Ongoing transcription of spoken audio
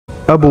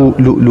Abu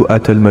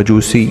Lu'lu'at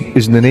al-Majusi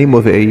is the name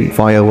of a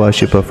fire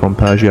worshipper from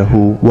Persia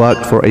who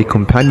worked for a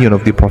companion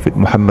of the Prophet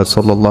Muhammad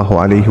sallallahu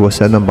alaihi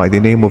wasallam by the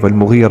name of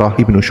Al-Mughira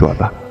ibn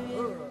Shu'bah.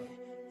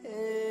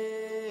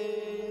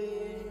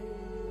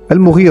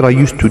 Al-Mughira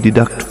used to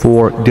deduct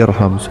 4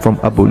 dirhams from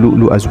Abu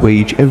Lu'lu'a's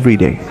wage every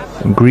day.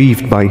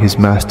 Grieved by his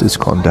master's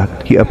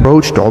conduct, he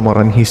approached Umar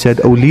and he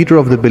said, "O leader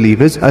of the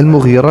believers,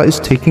 Al-Mughira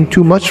is taking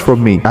too much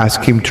from me.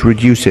 Ask him to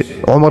reduce it."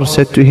 Umar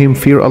said to him,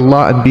 "Fear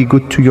Allah and be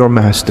good to your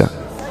master."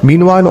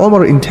 Meanwhile,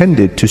 Umar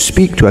intended to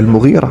speak to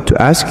Al-Mughira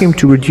to ask him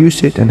to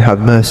reduce it and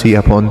have mercy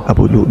upon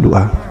Abu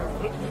Lu'lu'a.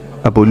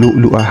 Abu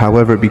Lu'lu'a,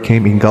 however,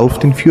 became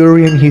engulfed in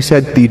fury and he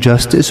said, "The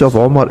justice of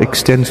Umar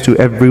extends to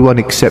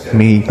everyone except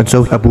me." And so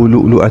Abu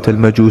Lu'lu'at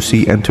al-Majusi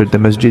entered the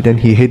masjid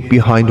and he hid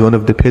behind one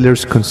of the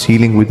pillars,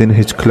 concealing within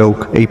his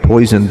cloak a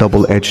poisoned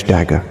double-edged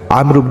dagger.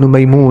 Amr ibn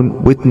Maymun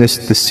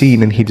witnessed the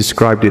scene and he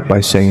described it by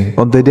saying,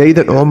 "On the day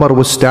that Umar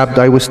was stabbed,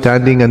 I was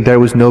standing and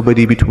there was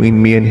nobody between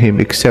me and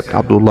him except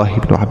Abdullah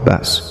ibn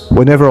Abbas.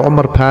 Whenever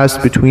Umar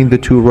passed between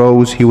the 2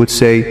 rows, he would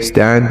say,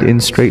 'Stand in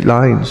straight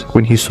lines.'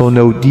 When he saw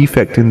no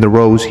defect in the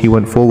rows, he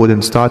went forward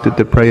and started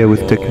the prayer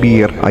with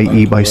takbir,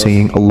 i.e. by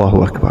saying Allahu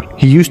Akbar.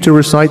 He used to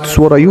recite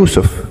Surah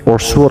Yusuf or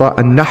Surah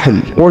An-Nahl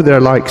or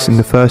their likes in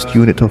the first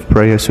unit of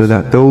prayer so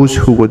that those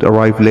who would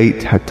arrive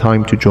late had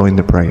time to join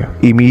the prayer.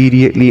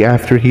 Immediately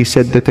after he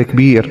said the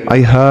takbir, I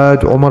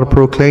heard Umar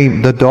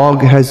proclaim, 'The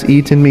dog has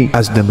eaten me,'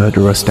 as the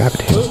murderer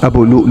stabbed him."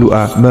 Abu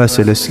Lu'lu'a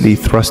mercilessly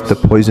thrust the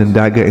poisoned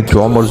dagger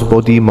into Umar's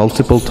body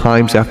multiple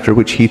times, after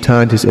which he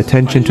turned his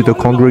attention to the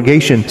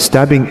congregation,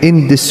 stabbing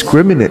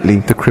indiscriminately.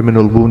 The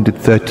criminal wounded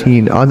 13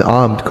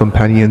 unarmed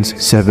companions,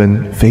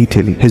 7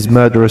 fatally. His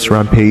murderous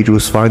rampage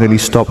was finally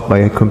stopped by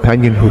a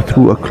companion who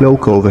threw a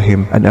cloak over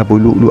him, and Abu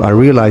Lu'lu'a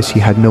realized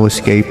he had no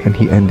escape and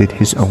he ended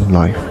his own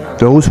life.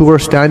 "Those who were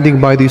standing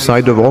by the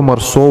side of Umar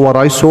saw what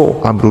I saw,"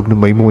 Amr ibn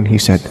Maymun, he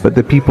said. "But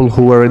the people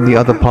who were in the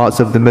other parts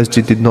of the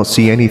masjid did not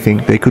see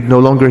anything. They could no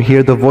longer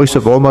hear the voice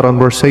of Umar and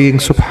were saying,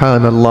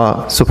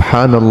 'Subhanallah,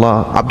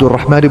 Subhanallah.'" Abdul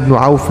Rahman ibn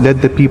Auf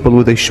led the people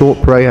with a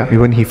short prayer.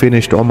 When he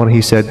finished, Umar,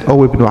 he said,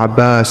 "O Ibn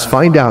Abbas,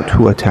 find out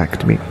who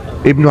attacked me."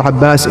 Ibn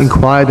Abbas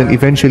inquired and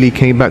eventually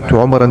came back to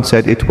Umar and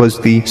said it was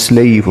the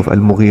slave of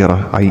Al-Mughira,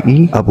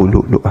 i.e. Abu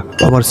Lu'lu'a.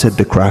 Umar said,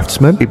 "The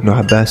craftsman?" Ibn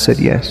Abbas said,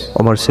 "Yes."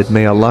 Umar said,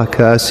 "May Allah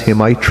curse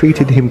him. I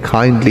treated him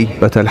kindly,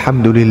 but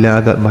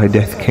Alhamdulillah that my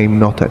death came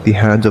not at the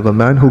hands of a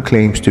man who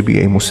claims to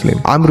be a Muslim."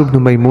 Amr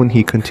ibn Maymun,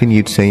 he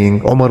continued saying,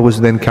 Umar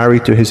was then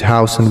carried to his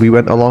house and we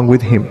went along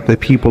with him. The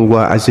people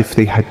were as if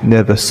they had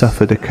never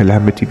suffered a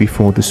calamity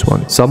before this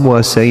one. Some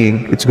were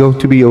saying, "It's going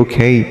to be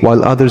okay,"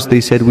 while others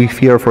they said, "We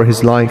fear for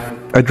his life."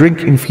 A drink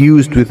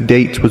infused with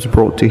dates was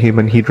brought to him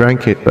and he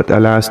drank it, but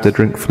alas, the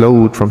drink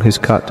flowed from his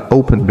cut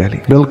open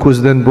belly. Milk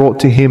was then brought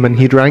to him and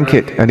he drank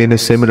it, and in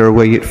a similar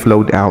way it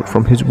flowed out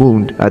from his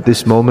wound. At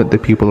this moment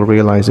the people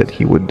realized that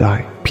he would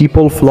die.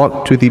 People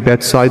flocked to the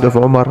bedside of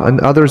Umar and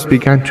others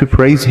began to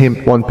praise him.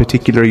 One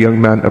particular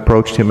young man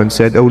approached him and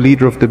said, "O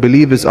leader of the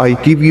believers, I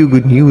give you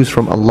good news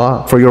from Allah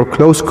for your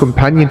close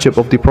companionship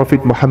of the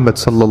Prophet Muhammad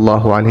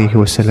sallallahu alaihi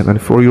wasallam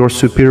and for your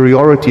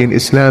superiority in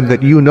Islam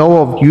that you know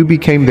of. You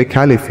became the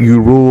caliph,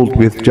 you ruled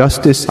with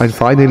justice, and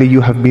finally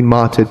you have been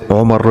martyred."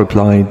 Umar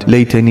replied,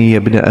 "Laytani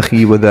ibn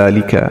akhi wa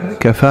dhalika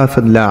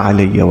kafafan la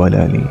alayya wa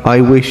la li."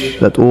 I wish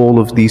that all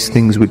of these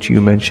things which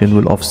you mentioned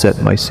will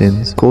offset my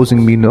sins,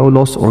 causing me no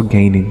loss or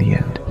gain in the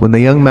end. When the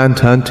young man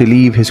turned to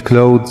leave, his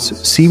clothes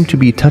seemed to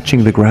be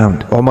touching the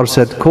ground. Umar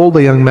said, "Call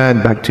the young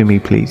man back to me,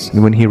 please."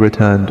 And when he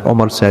returned,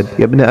 Umar said,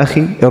 "Ya ibn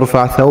akhi,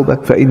 irfa'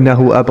 thawbak, fa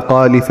innahu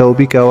abqa li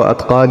thawbika wa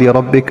atqa li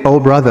rabbik." "Oh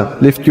brother,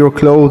 lift your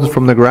clothes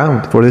from the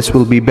ground, for this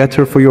will be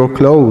better for your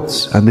clothes,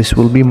 and this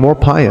will be more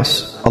pious."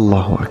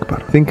 Allahu Akbar.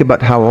 Think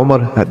about how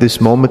Umar at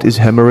this moment is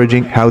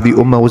hemorrhaging, how the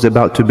Ummah was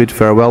about to bid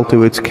farewell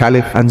to its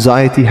caliph.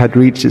 Anxiety had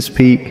reached its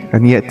peak,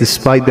 and yet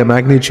despite the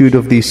magnitude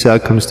of these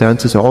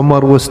circumstances,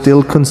 Umar was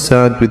still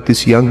concerned with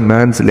this young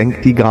man's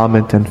lengthy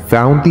garment and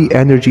found the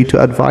energy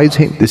to advise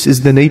him. This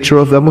is the nature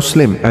of a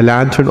Muslim, a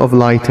lantern of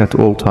light at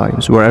all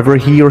times. Wherever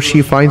he or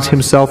she finds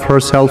himself,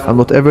 herself, and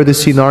whatever the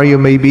scenario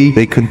may be,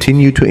 they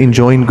continue to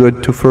enjoin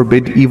good, to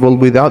forbid evil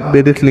without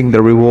belittling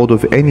the reward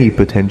of any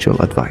potential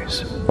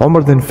advice.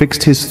 Umar then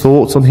fixed his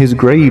thoughts on his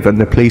grave and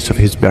the place of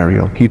his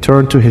burial. He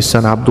turned to his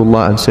son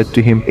Abdullah and said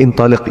to him,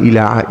 "Intaliq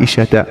ila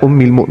Aishata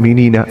ummi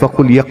al-mu'minina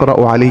faqul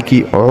yaqra'u alayki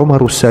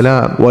Umar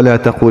as-salam wa la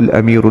taqul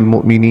Amir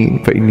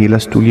al-mu'minin fa inni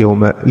lastu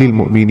al-yawma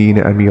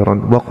lil-mu'minina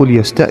amiran wa qul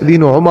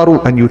yasta'dhinu Umar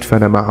an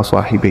yudfana ma'a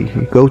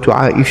sahibihi." Go to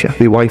Aisha,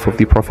 the wife of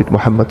the Prophet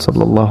Muhammad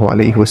sallallahu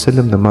alayhi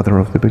wasallam, the mother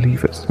of the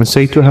believers, and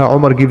say to her,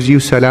 "Umar gives you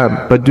salam,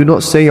 but do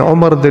not say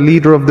Umar the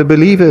leader of the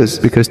believers,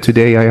 because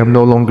today I am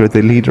no longer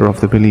the leader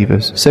of the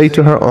believers. Say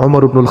to her,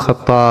 Umar Ibn al-Khattab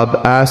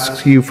al-Khattab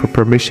asks you for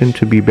permission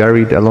to be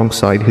buried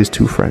alongside his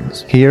two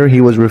friends. Here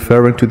he was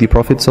referring to the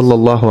Prophet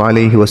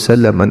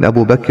ﷺ and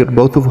Abu Bakr,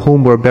 both of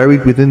whom were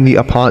buried within the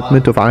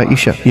apartment of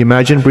Aisha.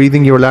 Imagine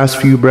breathing your last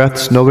few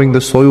breaths knowing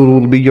the soil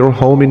will be your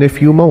home in a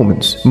few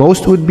moments.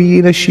 Most would be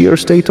in a sheer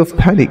state of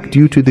panic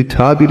due to the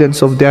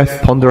turbulence of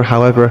death. Ponder,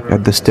 however,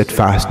 at the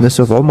steadfastness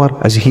of Umar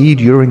as he,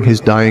 during his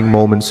dying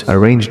moments,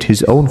 arranged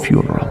his own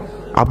funeral.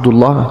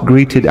 Abdullah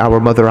greeted our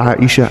mother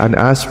Aisha and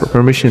asked for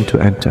permission to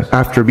enter.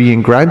 After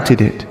being granted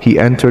it, he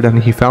entered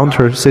and he found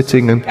her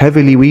sitting and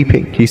heavily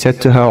weeping. He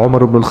said to her,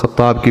 Umar Ibn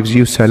al-Khattab gives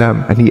you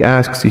salam, and he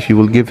asks if you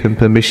will give him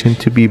permission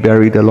to be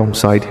buried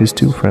alongside his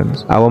two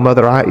friends. Our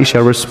mother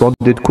Aisha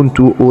responded,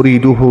 Kuntu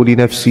uriduhu li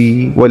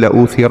nafsi wa la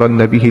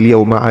uthiranna bihi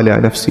al-yawma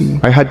ala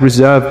nafsi. I had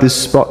reserved this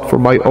spot for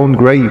my own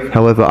grave,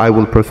 however I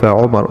will prefer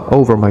Umar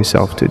over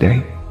myself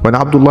today. When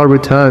Abdullah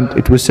returned,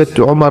 it was said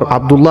to Umar,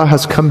 Abdullah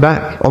has come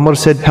back. Umar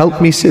said, help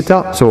me sit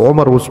up. So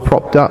Umar was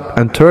propped up,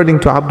 and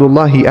turning to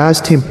Abdullah, he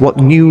asked him, what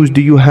news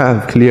do you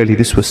have? Clearly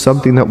this was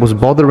something that was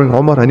bothering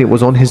Umar and it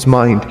was on his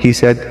mind. He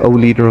said, O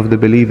leader of the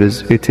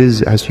believers, it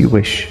is as you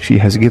wish. She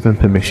has given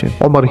permission.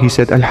 Umar, he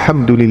said,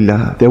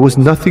 Alhamdulillah, there was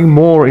nothing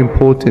more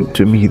important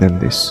to me than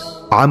this.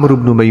 Amr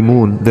ibn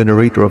Maymun, the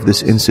narrator of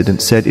this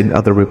incident, said in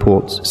other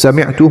reports,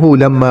 سمعته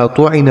لما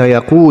طعن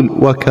يقول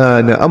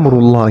وكان أمر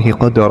الله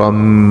قدرا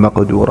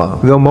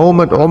مقدورا. The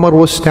moment Umar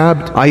was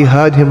stabbed, I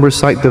heard him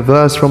recite the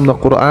verse from the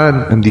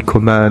Quran, and the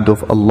command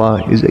of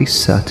Allah is a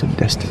certain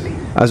destiny.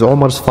 As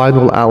Umar's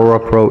final hour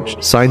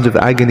approached, signs of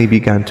agony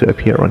began to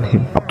appear on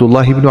him.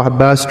 Abdullah ibn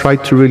Abbas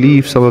tried to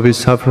relieve some of his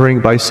suffering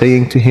by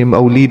saying to him,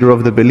 O leader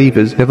of the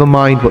believers, never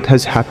mind what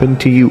has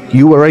happened to you.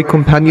 You were a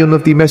companion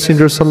of the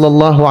Messenger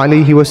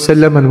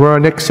ﷺ and were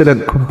an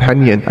excellent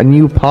companion, and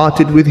you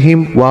parted with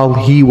him while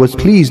he was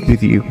pleased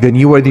with you. Then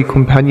you were the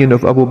companion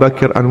of Abu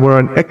Bakr and were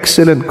an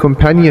excellent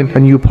companion,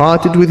 and you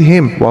parted with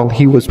him while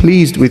he was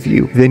pleased with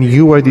you. Then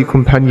you were the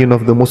companion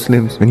of the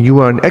Muslims, and you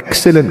were an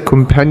excellent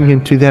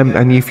companion to them,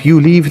 and if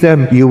you leave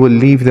them, you will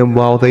leave them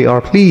while they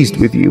are pleased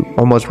with you.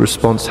 Umar's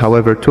response,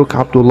 however, took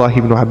Abdullah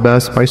ibn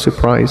Abbas by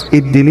surprise.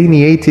 It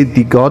delineated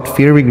the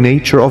God-fearing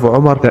nature of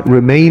Umar that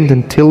remained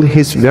until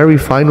his very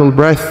final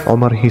breath.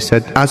 Umar, he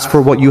said, as for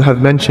what you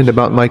have mentioned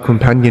about my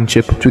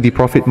companionship to the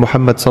Prophet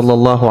Muhammad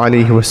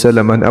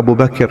ﷺ and Abu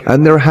Bakr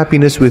and their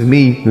happiness with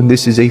me, then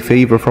this is a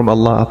favor from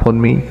Allah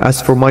upon me.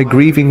 As for my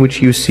grieving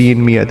which you see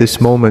in me at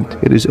this moment,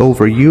 it is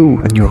over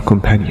you and your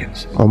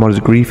companions. Umar's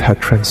grief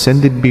had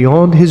transcended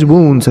beyond his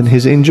wounds and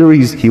his injuries.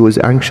 He was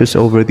anxious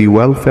over the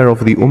welfare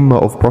of the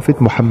Ummah of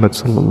Prophet Muhammad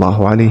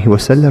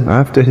ﷺ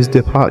after his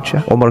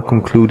departure. Umar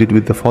concluded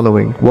with the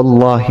following,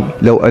 Wallahi,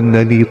 law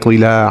anna li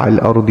tilaa'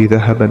 al-ardi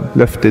dhahaban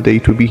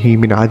laftadaytu bihi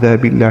min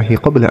adhabillahi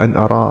qabla an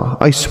arah.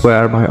 I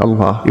swear by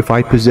Allah, if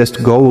I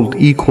possessed gold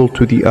equal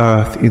to the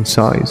earth in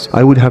size,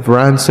 I would have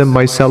ransomed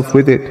myself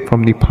with it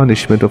from the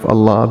punishment of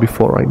Allah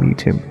before I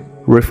meet him.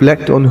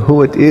 Reflect on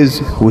who it is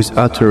who is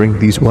uttering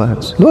these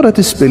words. Not a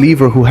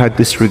disbeliever who had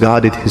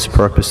disregarded his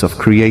purpose of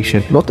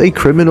creation, not a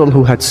criminal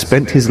who had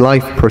spent his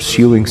life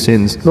pursuing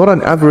sins, not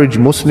an average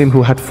Muslim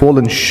who had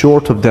fallen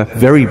short of the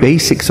very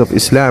basics of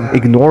Islam,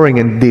 ignoring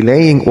and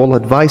delaying all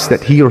advice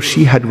that he or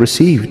she had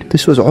received.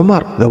 This was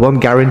Umar, the one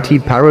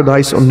guaranteed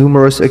paradise on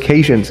numerous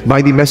occasions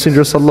by the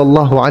Messenger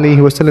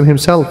ﷺ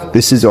himself.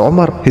 This is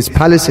Umar. His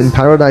palace in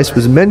paradise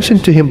was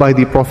mentioned to him by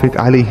the Prophet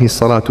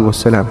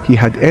ﷺ. He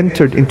had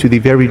entered into the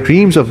very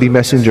dreams of the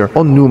Messenger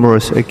on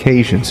numerous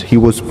occasions. He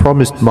was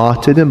promised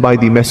martyrdom by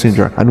the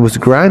Messenger and was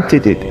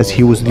granted it as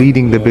he was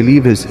leading the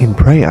believers in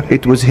prayer.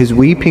 It was his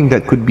weeping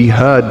that could be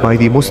heard by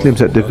the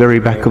Muslims at the very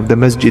back of the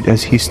masjid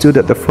as he stood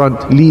at the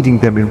front leading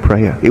them in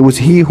prayer. It was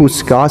he who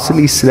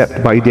scarcely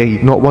slept by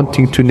day, not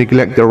wanting to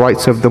neglect the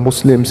rights of the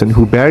Muslims, and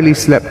who barely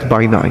slept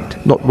by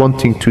night, not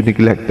wanting to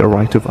neglect the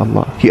right of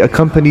Allah. He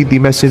accompanied the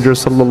Messenger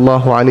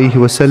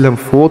ﷺ,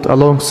 fought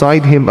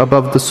alongside him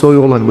above the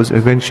soil, and was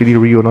eventually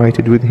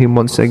reunited with him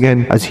once again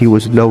as he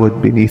was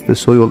lowered beneath the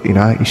soil in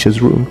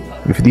Aisha's room.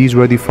 If these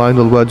were the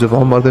final words of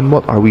Umar, then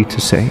what are we to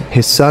say?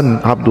 His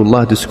son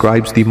Abdullah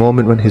describes the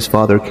moment when his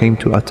father came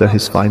to utter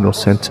his final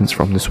sentence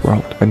from this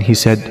world. And he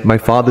said, my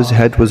father's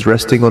head was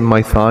resting on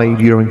my thigh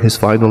during his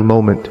final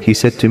moment. He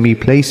said to me,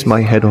 place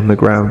my head on the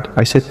ground.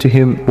 I said to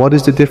him, what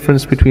is the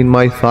difference between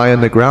my thigh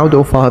and the ground,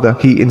 O father?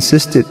 He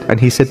insisted and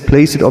he said,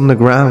 place it on the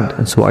ground.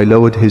 And so I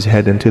lowered his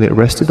head until it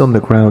rested on the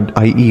ground,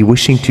 i.e.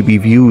 wishing to be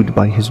viewed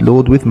by his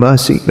Lord with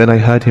mercy. Then I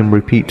heard him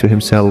repeat to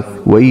himself,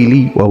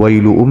 Wayli wa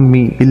waylu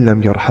ummi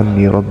illam yarhamni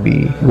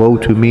Rabbi. Woe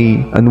to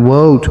me and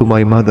woe to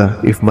my mother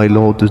if my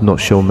Lord does not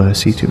show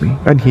mercy to me.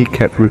 And he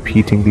kept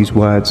repeating these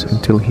words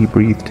until he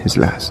breathed his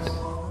last.